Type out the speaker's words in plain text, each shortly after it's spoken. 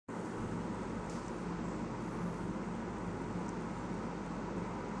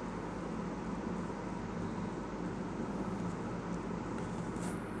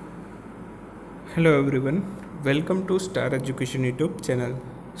Hello everyone, welcome to star education YouTube channel.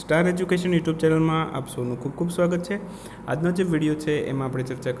 Star education YouTube ચેનલમાં આપ સૌનું ખૂબ ખૂબ સ્વાગત છે. આજનો જે વિડીયો છે એમાં આપણે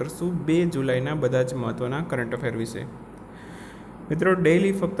ચર્ચા કરીશું 2 જુલાઈના બધા જ મહત્ત્વના કરંટ અફેર વિશે. મિત્રો,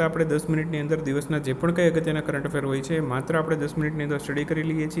 ડેઇલી ફક્ત આપણે 10 મિનિટની અંદર દિવસના જે પણ કંઈ અગત્યના કરંટ અફેર હોય છે માત્ર આપણે 10 મિનિટની અંદર સ્ટડી કરી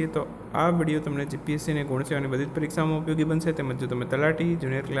લઈએ છીએ. તો આ વિડીયો તમને જીપીએસસીને ગુણ છે અને બધી જ પરીક્ષાઓમાં ઉપયોગી બનશે. તેમજ જો તમે તલાટી,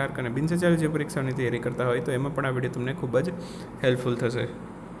 જુનિયર ક્લાર્ક અને બિનસંચાલક જે પરીક્ષાઓની તૈયારી કરતા હોય તો એમાં પણ આ વિડીયો તમને ખૂબ જ હેલ્પફુલ થશે.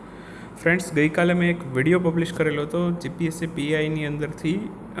 ફ્રેન્ડ્સ, ગઈકાલે મેં એક વિડીયો પબ્લિશ કરેલો હતો જીપીએસસી પીઆઈની અંદરથી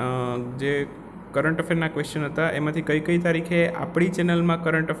જે કરંટ અફેરના ક્વેશ્ચન હતા એમાંથી કઈ તારીખે આપણી ચેનલમાં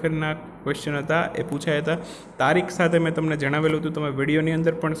કરંટ અફેરના ક્વેશ્ચન હતા એ પૂછાયા હતા. તારીખ સાથે મેં તમને જણાવેલું હતું, તમે વિડીયોની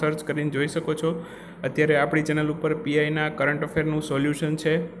અંદર પણ સર્ચ કરીને જોઈ શકો છો. અત્યારે આપણી ચેનલ ઉપર પીઆઈના કરંટ અફેરનું સોલ્યુશન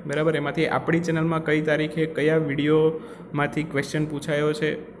છે, બરાબર. એમાંથી આપણી ચેનલમાં કઈ તારીખે કયા વિડીયોમાંથી ક્વેશ્ચન પૂછાયો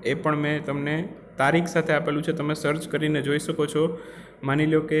છે એ પણ મેં તમને તારીખ સાથે આપેલું છે, તમે સર્ચ કરીને જોઈ શકો છો. માની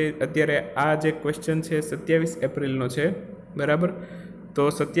લો કે અત્યારે આ જે ક્વેશ્ચન છે 27 એપ્રિલનો છે, બરાબર. તો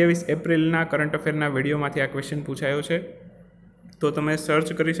 27 એપ્રિલના કરંટ અફેરના વિડીયોમાંથી આ ક્વેશ્ચન પૂછાયો છે. તો તમે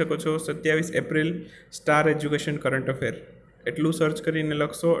સર્ચ કરી શકો છો 27 April star education current affair, એટલું સર્ચ કરીને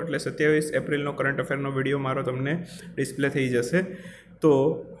લખશો એટલે 27 એપ્રિલનો કરંટ અફેરનો વિડીયો મારો તમને ડિસ્પ્લે થઈ જશે. તો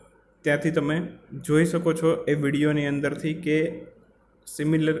ત્યાંથી તમે જોઈ શકો છો એ વિડીયોની અંદરથી કે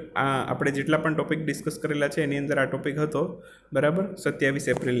સિમિલર આપણે જેટલા પણ ટોપિક ડિસ્કસ કરેલા છે એની અંદર આ ટોપિક હતો, બરાબર, 27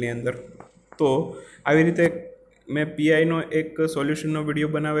 એપ્રિલની અંદર. તો આવી રીતે મેં પીઆઈનો એક સોલ્યુશનનો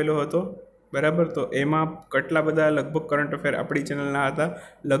વિડીયો બનાવેલો હતો, બરાબર. તો એમાં કેટલા બધા લગભગ કરંટ અફેર આપણી ચેનલના હતા,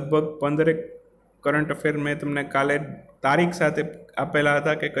 લગભગ 15 કરંટ અફેર મેં તમને કાલે તારીખ સાથે આપેલા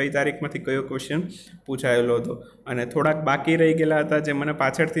હતા કે કઈ તારીખમાંથી કયો ક્વેશ્ચન પૂછાયેલો હતો. અને થોડાક બાકી રહી ગયેલા હતા જે મને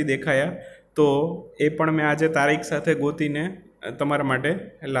પાછળથી દેખાયા, તો એ પણ મેં આજે તારીખ સાથે ગોતીને તમારા માટે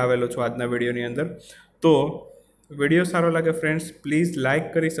લાવેલો છું આજના વિડીયોની અંદર. તો વિડીયો સારો લાગે ફ્રેન્ડ્સ, પ્લીઝ લાઇક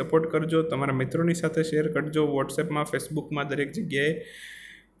કરી સપોર્ટ કરજો, તમારા મિત્રોની સાથે શેર કરજો, વોટ્સએપમાં, ફેસબુકમાં, દરેક જગ્યાએ.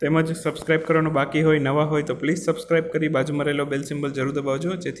 તેમજ સબસ્ક્રાઇબ કરવાનું બાકી હોય, નવા હોય તો પ્લીઝ સબસ્ક્રાઇબ કરી બાજુમાં રહેલો બેલ સિમ્બલ જરૂર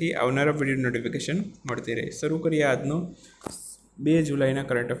દબાવજો જેથી આવનારા વિડીયો નોટિફિકેશન મળતી રહે. શરૂ કરીએ આજનો 2 જુલાઈના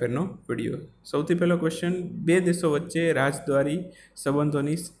કરંટ અફેરનો વિડીયો. સૌથી પહેલો ક્વેશ્ચન, 2 દેશો વચ્ચે રાજદ્વારી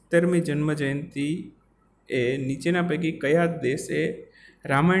સંબંધોની 70મી જન્મજયંતિ એ નીચેના પૈકી કયા દેશે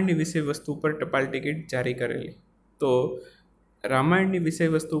રામાયણની વિષય વસ્તુ પર ટપાલ ટિકિટ જારી કરેલી? તો રામાયણની વિષય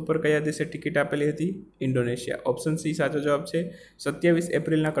વસ્તુ ઉપર કયા દેશે ટિકિટ આપેલી હતી? ઇન્ડોનેશિયા. ઓપ્શન સી સાચો જવાબ છે. 27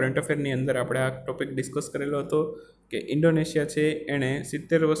 એપ્રિલના કરંટ અફેરની અંદર આપણે આ ટોપિક ડિસ્કસ કરેલો હતો કે ઇન્ડોનેશિયા છે એણે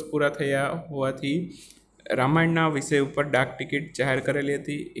 70 વર્ષ પૂરા થયા હોવાથી રામાયણના વિષય ઉપર ડાક ટિકિટ જાહેર કરેલી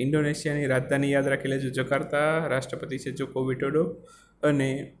હતી. ઇન્ડોનેશિયાની રાજધાની યાદ રાખી લેજો, જકાર્તા. રાષ્ટ્રપતિ છે જોકો વિડોડો.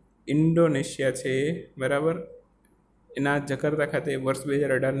 અને ઇન્ડોનેશિયા છે, બરાબર, એના જકાર્તા ખાતે વર્ષ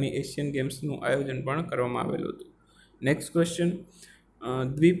 2018ની એશિયન ગેમ્સનું આયોજન પણ કરવામાં આવેલું હતું. નેક્સ્ટ ક્વેશ્ચન,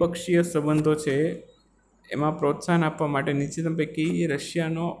 દ્વિપક્ષીય સંબંધો છે એમાં પ્રોત્સાહન આપવા માટે નીચેના પૈકી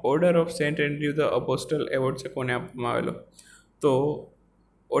રશિયાનો order of Saint એન્ડ્રયુ the અપોસ્ટલ award છે કોને આપવામાં આવેલો? તો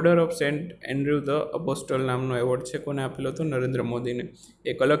ઓર્ડર ઓફ સેન્ટ એન્ડ્રયુ ધ અપોસ્ટલ નામનો એવોર્ડ છે કોને આપેલો હતો? નરેન્દ્ર મોદીને.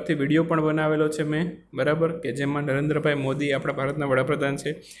 એક અલગથી વિડીયો પણ બનાવેલો છે મેં, બરાબર, કે જેમાં નરેન્દ્રભાઈ મોદી આપણા ભારતના વડાપ્રધાન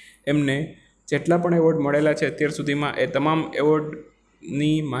છે, એમને જેટલા પણ એવોર્ડ મળેલા છે અત્યાર સુધીમાં એ તમામ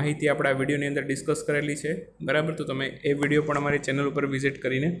એવોર્ડની માહિતી આપણે આ વિડીયોની અંદર ડિસ્કસ કરેલી છે, બરાબર. તો તમે એ વિડીયો પણ અમારી ચેનલ ઉપર વિઝિટ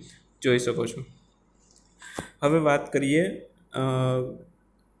કરીને જોઈ શકો છો. હવે વાત કરીએ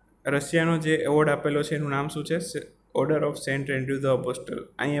રશિયાનો જે એવોર્ડ આપેલો છે એનું નામ શું છે? Order of Saint એન્ડ્રયુ the અપોસ્ટલ.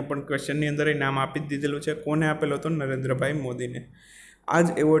 અહીંયા પણ ક્વેશ્ચનની અંદર એ નામ આપી જ દીધેલું છે. કોને આપેલો હતો? નરેન્દ્રભાઈ મોદીને. આ જ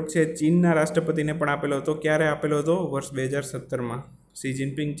એવોર્ડ છે ચીનના રાષ્ટ્રપતિને પણ આપેલો હતો. ક્યારે આપેલો હતો? વર્ષ 2017માં. શી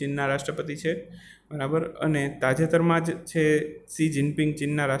જિનપિંગ ચીનના રાષ્ટ્રપતિ છે, બરાબર. અને તાજેતરમાં જ છે શી જિનપિંગ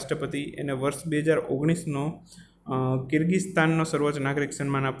ચીનના રાષ્ટ્રપતિ, એને વર્ષ 2019નો કિર્ગિસ્તાનનો સર્વોચ્ચ નાગરિક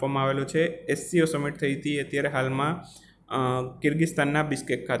સન્માન આપવામાં આવેલો છે. એસસીઓ સમિટ થઈ હતી અત્યારે હાલમાં કિર્ગિસ્તાનના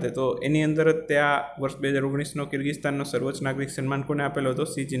બિશ્કેક ખાતે. તો એની અંદર જ ત્યાં વર્ષ 2019નો કિર્ગિસ્તાનનો સર્વોચ્ચ નાગરિક સન્માન કોને આપેલો હતો?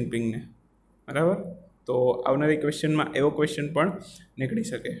 શી જિનપિંગને, બરાબર. તો આવનારી ક્વેશ્ચનમાં એવો ક્વેશ્ચન પણ નીકળી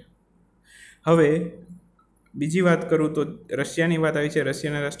શકે. હવે બીજી વાત કરું તો રશિયાની વાત આવી છે.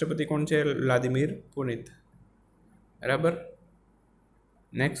 રશિયાના રાષ્ટ્રપતિ કોણ છે? વ્લાદિમીર પુતિન, બરાબર.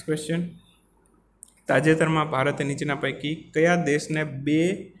 નેક્સ્ટ ક્વેશ્ચન, તાજેતરમાં ભારતે નીચેના પૈકી કયા દેશને 2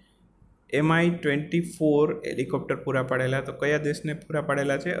 Mi-24 હેલિકોપ્ટર પૂરા પાડેલા? તો કયા દેશને પૂરા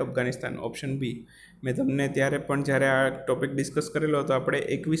પાડેલા છે? અફઘાનિસ્તાન. Option B. મેં તમને ત્યારે પણ જ્યારે આ ટોપિક ડિસ્કસ કરેલો હતો, આપણે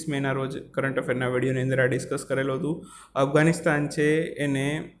 21 મેના રોજ કરંટ અફેરના વિડીયોની અંદર આ ડિસ્કસ કરેલું હતું. અફઘાનિસ્તાન છે એને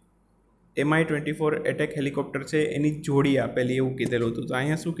Mi-24 એટેક હેલિકોપ્ટર છે એની જોડી આપેલી એવું કીધેલું હતું. તો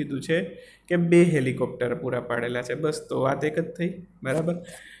અહીંયા શું કીધું છે કે 2 હેલિકોપ્ટર પૂરા પાડેલા છે, બસ. તો વાત એક જ થઈ, બરાબર.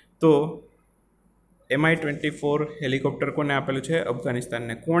 તો MI-24 હેલિકોપ્ટર કોને આપેલું છે?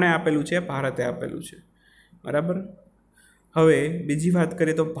 અફઘાનિસ્તાનને. કોણે આપેલું છે? ભારતે આપેલું છે. બરાબર. હવે બીજી વાત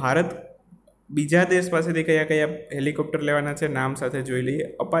કરીએ તો ભારત બીજા દેશ પાસેથી કયા કયા હેલિકોપ્ટર લેવાના છે નામ સાથે જોઈ લઈએ.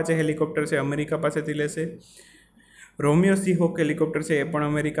 અપાચે હેલિકોપ્ટર છે અમેરિકા પાસેથી લેશે. રોમિયો સીહોક હેલિકોપ્ટર છે એ પણ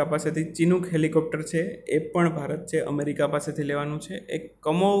અમેરિકા પાસેથી. ચિનુક હેલિકોપ્ટર છે એ પણ ભારત છે અમેરિકા પાસેથી લેવાનું છે. એક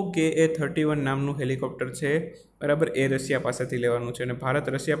કમોવ KA-31 નામનું હેલિકોપ્ટર છે, બરાબર, એ રશિયા પાસેથી લેવાનું છે. અને ભારત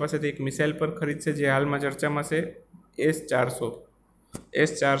રશિયા પાસેથી એક મિસાઇલ પર ખરીદશે જે હાલમાં ચર્ચામાં છે,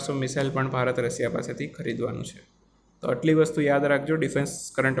 S-400 મિસાઇલ પણ ભારત રશિયા પાસેથી ખરીદવાનું છે. તો આટલી વસ્તુ યાદ રાખજો, ડિફેન્સ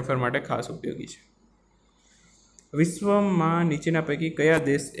કરંટ અફેર માટે ખાસ ઉપયોગી છે. વિશ્વમાં નીચેના પૈકી કયા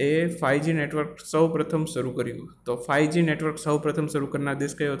દેશે 5G નેટવર્ક સૌ પ્રથમ શરૂ કર્યું? તો 5G નેટવર્ક સૌ પ્રથમ શરૂ કરનાર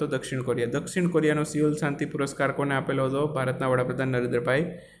દેશ કયો હતો? દક્ષિણ કોરિયા. દક્ષિણ કોરિયાનો સિયોલ શાંતિ પુરસ્કાર કોને આપેલો હતો? ભારતના વડાપ્રધાન નરેન્દ્રભાઈ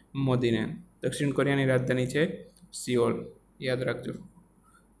મોદીને. દક્ષિણ કોરિયાની રાજધાની છે સિયોલ, યાદ રાખજો.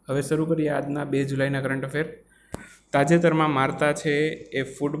 હવે શરૂ કરીએ આજના 2 જુલાઈના કરંટ અફેર. તાજેતરમાં માર્તા છે એ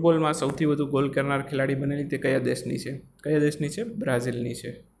ફૂટબોલમાં સૌથી વધુ ગોલ કરનાર ખેલાડી બનેલી તે કયા દેશની છે? કયા દેશની છે? બ્રાઝિલની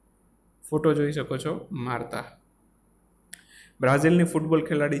છે. ફોટો જોઈ શકો છો, માર્તા. બ્રાઝિલની ફૂટબોલ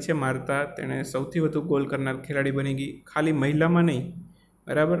ખેલાડી છે માર્તા. તેણે સૌથી વધુ ગોલ કરનાર ખેલાડી બની ગઈ. ખાલી મહિલામાં નહીં,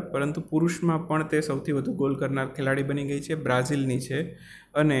 બરાબર, પરંતુ પુરુષમાં પણ તે સૌથી વધુ ગોલ કરનાર ખેલાડી બની ગઈ છે. બ્રાઝિલની છે.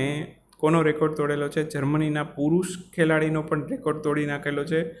 અને કોનો રેકોર્ડ તોડેલો છે? જર્મનીના પુરુષ ખેલાડીનો પણ રેકોર્ડ તોડી નાખેલો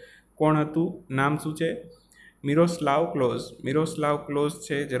છે. કોણ હતું? નામ શું છે? મિરોસ્લાવ ક્લોઝ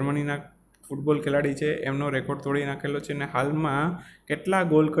છે, જર્મનીના ફૂટબોલ ખેલાડી છે. એમનો રેકોર્ડ તોડી નાખેલો છે. અને હાલમાં કેટલા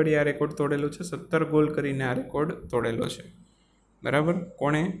ગોલ કરી આ રેકોર્ડ તોડેલો છે? 17 ગોલ કરીને આ રેકોર્ડ તોડેલો છે. બરાબર.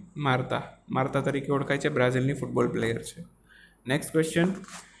 કોણે? માર્તા તરીકે ઓળખાય છે, બ્રાઝિલની ફૂટબોલ પ્લેયર છે. Next question.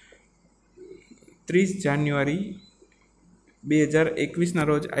 30 જાન્યુઆરી 2021ના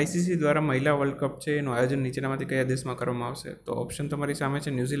રોજ ICC દ્વારા મહિલા વર્લ્ડ કપ છે એનું આયોજન નીચેનામાંથી કયા દેશમાં કરવામાં આવશે? તો ઓપ્શન તમારી સામે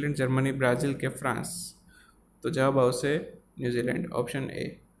છે, ન્યૂઝીલેન્ડ, જર્મની, બ્રાઝિલ કે ફ્રાન્સ. તો જવાબ આવશે ન્યૂઝીલેન્ડ, ઓપ્શન A.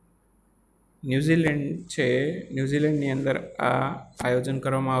 ન્યૂઝીલેન્ડ છે, ન્યૂઝીલેન્ડની અંદર આ આયોજન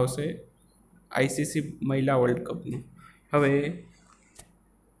કરવામાં આવશે ICC મહિલા વર્લ્ડ કપનું. હવે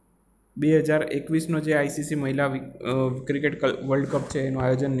 2021નો જે ICC મહિલા ક્રિકેટ વર્લ્ડ કપ છે એનું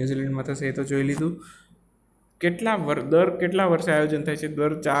આયોજન ન્યૂઝીલેન્ડમાં થશે એ તો જોઈ લીધું. દર કેટલા વર્ષે આયોજન થાય છે?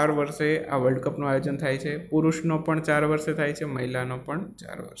 દર 4 વર્ષે આ વર્લ્ડ કપનું આયોજન થાય છે. પુરુષનો પણ 4 વર્ષે થાય છે, મહિલાનો પણ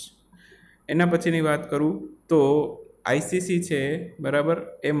 4 વર્ષે. એના પછીની વાત કરું તો ICC છે, બરાબર,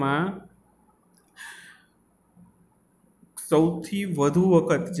 એમાં સૌથી વધુ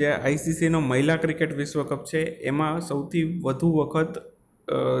વખત જે ICCનો મહિલા ક્રિકેટ વિશ્વકપ છે એમાં સૌથી વધુ વખત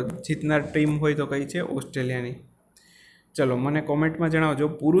જીતનાર ટીમ હોય તો કઈ છે? ઓસ્ટ્રેલિયાની. ચલો મને કોમેન્ટમાં જણાવજો,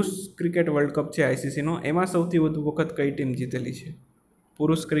 પુરુષ ક્રિકેટ વર્લ્ડ કપ છે ICCનો, એમાં સૌથી વધુ વખત કઈ ટીમ જીતેલી છે?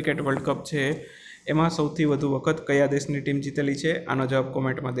 પુરુષ ક્રિકેટ વર્લ્ડ કપ છે એમાં સૌથી વધુ વખત કયા દેશની ટીમ જીતેલી છે? આનો જવાબ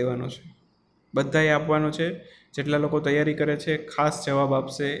કોમેન્ટમાં દેવાનો છે. બધાએ આપવાનો છે. જેટલા લોકો તૈયારી કરે છે ખાસ જવાબ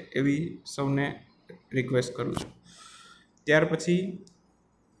આપશે એવી સૌને રિક્વેસ્ટ કરું છું. ત્યાર પછી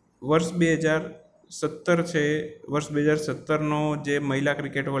વર્ષ 2017 છે, વર્ષ 2017નો જે મહિલા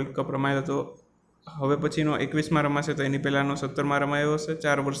ક્રિકેટ વર્લ્ડ કપ રમાયો હતો, હવે પછીનો 21માં રમાશે તો એની પહેલાંનો 17માં રમાયો હશે.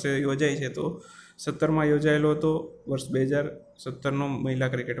 4 વર્ષે યોજાય છે તો 17માં યોજાયેલો હતો વર્ષ 2017નો મહિલા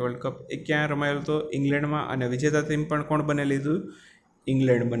ક્રિકેટ વર્લ્ડ કપ. એ ક્યાં રમાયેલો હતો? ઇંગ્લેન્ડમાં. અને વિજેતા ટીમ પણ કોણ બનેલી હતી?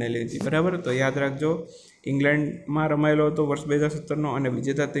 ઇંગ્લેન્ડ બનેલી હતી, બરાબર. તો યાદ રાખજો, ઇંગ્લેન્ડમાં રમાયેલો હતો વર્ષ 2017નો અને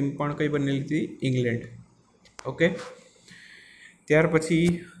વિજેતા ટીમ પણ કઈ બનેલી હતી? ઇંગ્લેન્ડ. ઓકે. ત્યાર પછી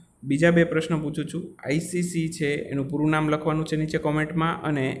બીજા 2 પ્રશ્ન પૂછું છું. ICC છે એનું પૂરું નામ લખવાનું છે નીચે કોમેન્ટમાં,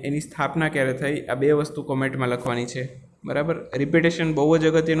 અને એની સ્થાપના ક્યારે થઈ આ 2 વસ્તુ કોમેન્ટમાં લખવાની છે, બરાબર. રિપીટેશન બહુ જ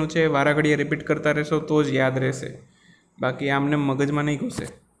અગત્યનું છે. વારાઘડીએ રિપીટ કરતા રહેશો તો જ યાદ રહેશે, બાકી આમને મગજમાં નહીં ઘૂસે.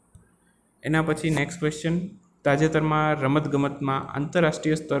 એના પછી નેક્સ્ટ ક્વેશ્ચન. તાજેતરમાં રમતગમતમાં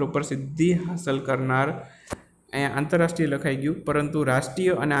આંતરરાષ્ટ્રીય સ્તર ઉપર સિદ્ધિ હાંસલ કરનાર, અહીંયા આંતરરાષ્ટ્રીય લખાઈ ગયું પરંતુ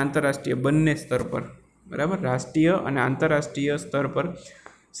રાષ્ટ્રીય અને આંતરરાષ્ટ્રીય બંને સ્તર પર, બરાબર, રાષ્ટ્રીય અને આંતરરાષ્ટ્રીય સ્તર પર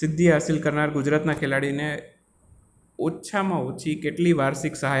સિદ્ધિ હાંસલ કરનાર ગુજરાતના ખેલાડીને ઓછામાં ઓછી કેટલી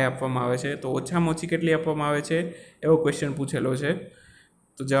વાર્ષિક સહાય આપવામાં આવે છે? તો ઓછામાં ઓછી કેટલી આપવામાં આવે છે એવો ક્વેશ્ચન પૂછેલો છે.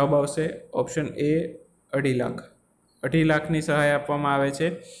 તો જવાબ આવશે ઓપ્શન A, 2.5 લાખ. 2.5 લાખની સહાય આપવામાં આવે છે.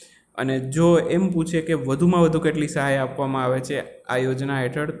 અને જો એમ પૂછે કે વધુમાં વધુ કેટલી સહાય આપવામાં આવે છે આ યોજના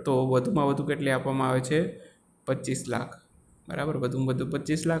હેઠળ, તો વધુમાં વધુ કેટલી આપવામાં આવે છે? 25 લાખ, બરાબર. વધુમાં વધુ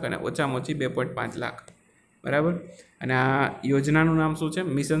 25 લાખ અને ઓછામાં ઓછી 2.5 લાખ, બરાબર. અને આ યોજનાનું નામ શું છે?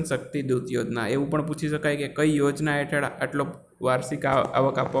 મિશન શક્તિ દૂત યોજના. એવું પણ પૂછી શકાય કે કઈ યોજના હેઠળ આટલો વાર્ષિક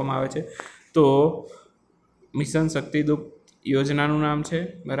આવક આપવામાં આવે છે? તો મિશન શક્તિ દૂત યોજનાનું નામ છે,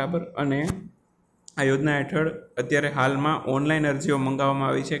 બરાબર. અને આ યોજના હેઠળ અત્યારે હાલમાં ઓનલાઈન અરજીઓ મંગાવવામાં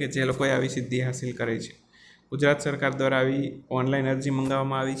આવી છે કે જે લોકોએ આવી સિદ્ધિ હાંસિલ કરી છે. ગુજરાત સરકાર દ્વારા આવી ઓનલાઈન અરજી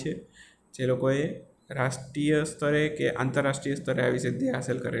મંગાવવામાં આવી છે જે લોકોએ રાષ્ટ્રીય સ્તરે કે આંતરરાષ્ટ્રીય સ્તરે આવી સિદ્ધિ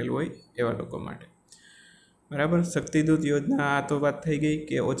હાંસલ કરેલું હોય એવા લોકો માટે. બરાબર. શક્તિદૂત યોજના આ તો વાત થઈ ગઈ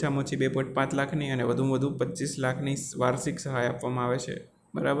કે ઓછામાં ઓછી 2.5 લાખની અને વધુમાં વધુ 25 લાખની વાર્ષિક સહાય આપવામાં આવે છે.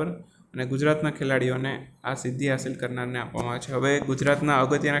 બરાબર. અને ગુજરાતના ખેલાડીઓને આ સિદ્ધિ હાંસલ કરનારને આપવામાં આવે છે. હવે ગુજરાતના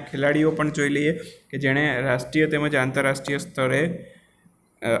અગત્યના ખેલાડીઓ પણ જોઈ લઈએ કે જેણે રાષ્ટ્રીય તેમજ આંતરરાષ્ટ્રીય સ્તરે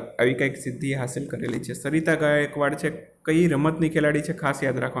આવી કંઈક સિદ્ધિ હાંસલ કરેલી છે. સરિતા ગાયકવાડ છે. કઈ રમતની ખેલાડી છે? ખાસ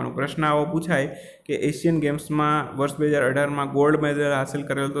યાદ રાખવાનું. પ્રશ્ન આવો પૂછાય કે એશિયન ગેમ્સમાં વર્ષ 2018માં ગોલ્ડ મેડલ હાંસલ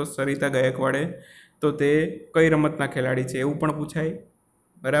કરેલો હતો સરિતા ગાયકવાડે, તો તે કઈ રમતના ખેલાડી છે એવું પણ પૂછાય.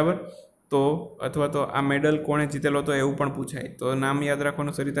 બરાબર. તો અથવા તો આ મેડલ કોણે જીતેલો હતો એવું પણ પૂછાય. તો નામ યાદ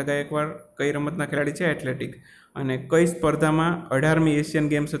રાખવાનું. સરિતા ગાયકવાડ કઈ રમતના ખેલાડી છે? એથ્લેટિક. અને કઈ સ્પર્ધામાં 18મી એશિયન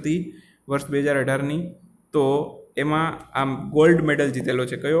ગેમ્સ હતી વર્ષ 2018ની? તો એમાં આમ ગોલ્ડ મેડલ જીતેલો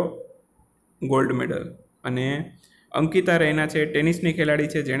છે. કયો? Gold medal. અને અંકિતા રૈના છે, ટેનિસની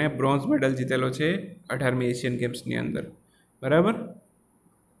ખેલાડી છે જેણે બ્રોન્ઝ મેડલ જીતેલો છે 18મી એશિયન ગેમ્સની અંદર. બરાબર.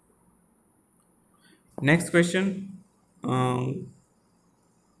 નેક્સ્ટ ક્વેશ્ચન,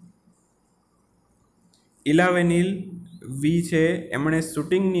 ઇલાવેનિલ વી છે, એમણે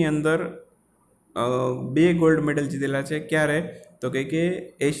શૂટિંગની અંદર 2 ગોલ્ડ મેડલ જીતેલા છે. ક્યારે? તો કે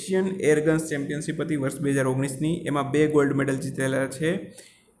એશિયન એરગન્સ ચેમ્પિયનશિપ હતી વર્ષ 2019ની, એમાં 2 ગોલ્ડ મેડલ જીતેલા છે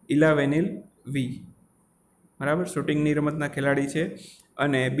ઇલાવેનિલ વી. બરાબર. શૂટિંગની રમતના ખેલાડી છે.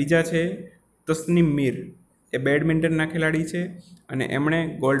 અને બીજા છે તસ્નીમ મીર, એ બેડમિન્ટનના ખેલાડી છે અને એમણે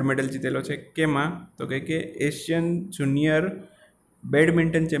ગોલ્ડ મેડલ જીતેલો છે. કેમાં? તો કે એશિયન જુનિયર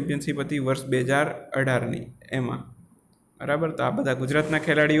બેડમિન્ટન ચેમ્પિયનશિપ હતી વર્ષ 2018ની એમાં. બરાબર. તો આ બધા ગુજરાતના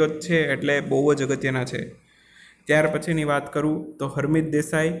ખેલાડીઓ જ છે એટલે બહુ જ અગત્યના છે. ત્યાર પછીની વાત કરું તો હરમિત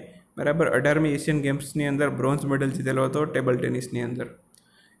દેસાઈ, બરાબર, 18મી એશિયન ગેમ્સની અંદર બ્રોન્ઝ મેડલ જીતેલો હતો ટેબલ ટેનિસની અંદર.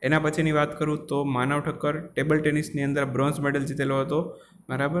 એના પછીની વાત કરું તો માનવ ઠક્કર, ટેબલ ટેનિસની અંદર બ્રોન્ઝ મેડલ જીતેલો હતો.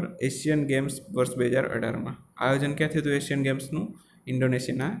 બરાબર. એશિયન ગેમ્સ વર્ષ 2018માં. આયોજન ક્યાં થયું હતું એશિયન ગેમ્સનું?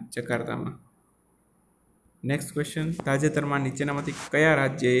 ઇન્ડોનેશિયાના જકાર્તામાં. નેક્સ્ટ ક્વેશ્ચન, તાજેતરમાં નીચેનામાંથી કયા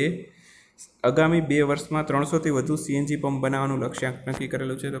રાજ્યએ આગામી 2 વર્ષમાં 300થી વધુ સીએનજી પંપ બનાવવાનું લક્ષ્યાંક નક્કી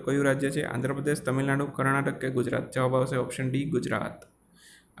કરેલું છે? તો કયું રાજ્ય છે? આંધ્રપ્રદેશ, તમિલનાડુ, કર્ણાટક કે ગુજરાત? જવાબ આવશે ઓપ્શન ડી, ગુજરાત.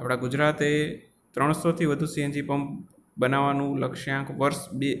 આપણા ગુજરાતે 300થી વધુ સીએનજી પંપ બનાવવાનું લક્ષ્યાંક વર્ષ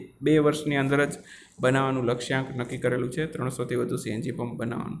 2 વર્ષની અંદર જ બનાવવાનું લક્ષ્યાંક નક્કી કરેલું છે. 300થી વધુ સીએનજી પંપ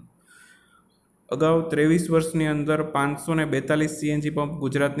બનાવવાનું. અગાઉ 23 વર્ષની અંદર 542 સીએનજી પંપ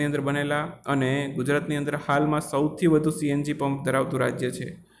ગુજરાતની અંદર બનેલા અને ગુજરાતની અંદર હાલમાં સૌથી વધુ સીએનજી પંપ ધરાવતું રાજ્ય છે.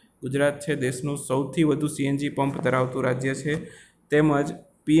 ગુજરાત છે દેશનું સૌથી વધુ સીએનજી પંપ ધરાવતું રાજ્ય છે. તેમજ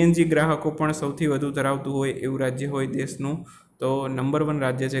પીએનજી ગ્રાહકો પણ સૌથી વધુ ધરાવતું હોય એવું રાજ્ય હોય દેશનું, તો નંબર 1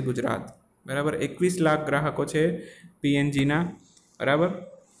 રાજ્ય છે ગુજરાત. બરાબર. 21 લાખ ગ્રાહકો છે પીએનજીના. બરાબર.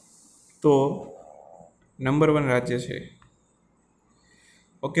 તો નંબર 1 રાજ્ય છે.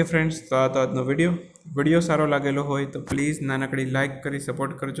 ઓકે ફ્રેન્ડ્સ, તો આ તો આજનો વિડીયો સારો લાગેલો હોય તો પ્લીઝ નાનકડી લાઇક કરી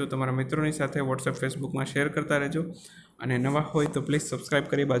સપોર્ટ કરજો. તમારા મિત્રોની સાથે વોટ્સએપ ફેસબુકમાં શેર કરતા રહેજો. અને નવા હોય તો પ્લીઝ સબસ્ક્રાઈબ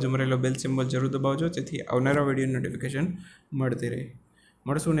કરી બાજુમાં રહેલો બેલ સિમ્બોલ જરૂર દબાવજો, જેથી આવનારા વિડીયો નોટિફિકેશન મળતી રહે.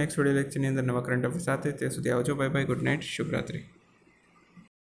 મળશું નેક્સ્ટ વિડીયો લેક્ચરની અંદર નવા કરંટ અફેર સાથે. ત્યાં સુધી આવજો. Bye bye. Good night. શુભરાત્રી.